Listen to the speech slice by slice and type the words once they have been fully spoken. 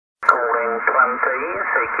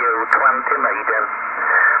CQ 20 Maiden.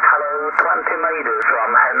 Hello, 20 Maiden from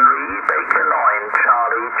Henry, Baker 9,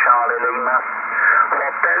 Charlie Lima.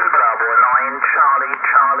 Hotel Bravo 9,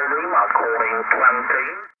 Charlie Lima, calling 20.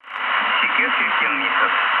 CQ 15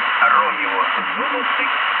 meters. Romeo, Zulu 6,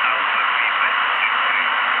 Alpha Quebec, X-ray.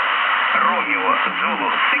 Romeo, Zulu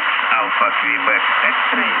 6, Alpha Quebec,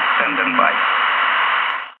 X-ray, standing by.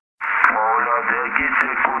 Hola,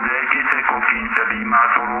 DXQ 15 Lima,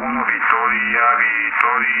 Zulu 1, Victoria.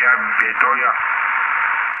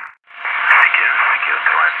 CQ 20,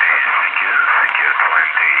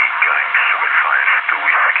 going Sugar 5 to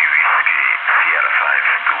Whiskey, Sierra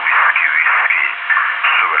 5 to Whiskey,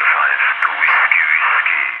 Sugar 5 to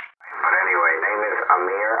Whiskey. But anyway, name is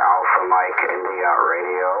Amir, Alpha Mike India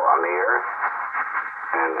Radio, Amir,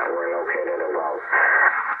 and we're located about 40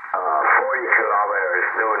 kilometers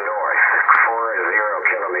due north, 40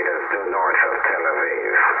 kilometers due north of Tel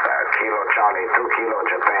Aviv. Kilo Charlie, 2 Kilo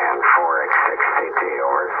Japan, 4X6TT,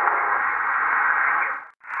 over.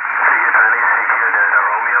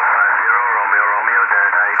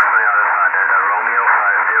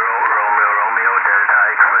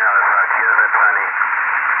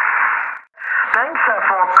 Thanks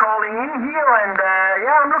for calling in here, and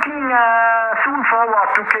I'm looking soon forward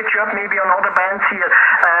to catch up maybe on other bands here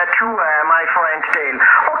too, my friend Dale.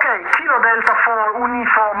 Okay, Kilo Delta 4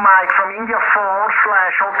 Uniform Mike from India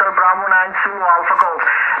 4/Hotel Bravo 9 Zulu Alpha Golf.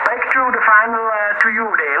 Back to the final to you,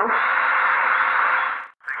 Dale.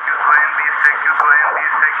 CQ 20,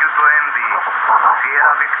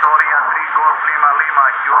 Sierra Victoria 3 Golf Lima,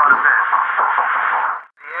 QRZ.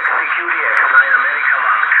 DX 9 America 1,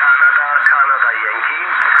 Canada Yankee,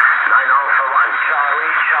 9 Alpha 1,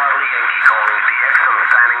 Charlie Yankee calling DX, I'm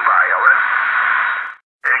standing by, over.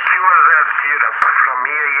 QRZ Europe from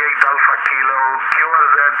EA8 Alpha Kilo,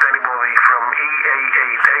 QRZ anybody from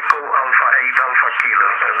EA8 Echo Alpha 8 Alpha Kilo,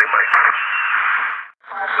 standing by.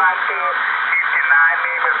 519,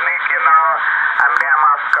 name is Nick, I'm near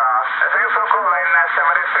Moscow. Thanks for calling 73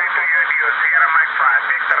 to you, Sierra Mike 5,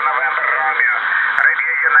 Victor November Romeo,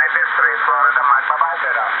 Radio United States, Florida Mike, bye-bye,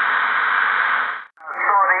 Sarah.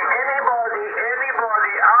 Sorry, anybody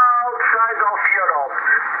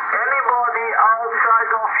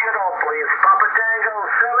outside of Europe, please. Papa Tango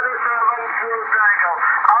 77 Fuel Tango,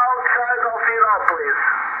 outside of Europe, please.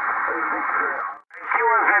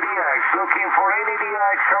 QRZDX, looking for any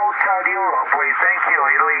DX outside Europe, please. Thank you.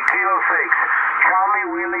 Italy Kilo 6, Charlie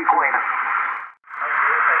Willie Queen.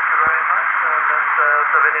 Okay, thank you very much. That's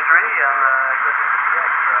 73 and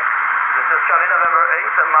this is Charlie November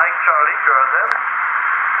 8 Mike Charlie QRZ.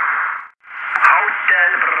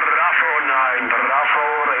 Hotel Bravo 9, Bravo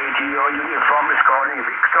Radio Uniform is calling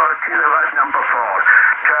Victor Kilowatt number 4.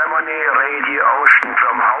 Germany Radio Ocean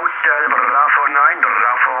from Hotel Bravo 9,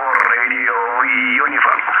 Bravo Radio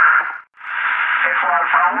Uniform. Eco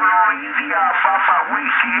Alfa 1 India Papa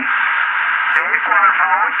Whiskey, Eco Alfa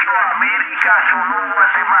 8 América Zulu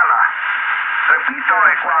Guatemala. Repito,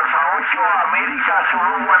 Eco Alfa 8 América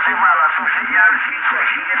Zulu Guatemala. Su señal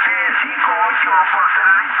 5758 por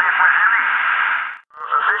satélite especialista.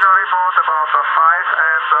 Signal report about 5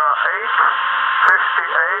 and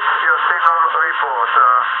 8:58, your signal report.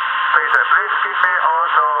 Please give me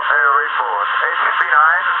also a report. HP9,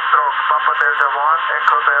 stroke Papa Delta 1,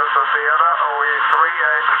 Echo Delta Sierra, OE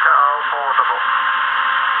 3H, portable.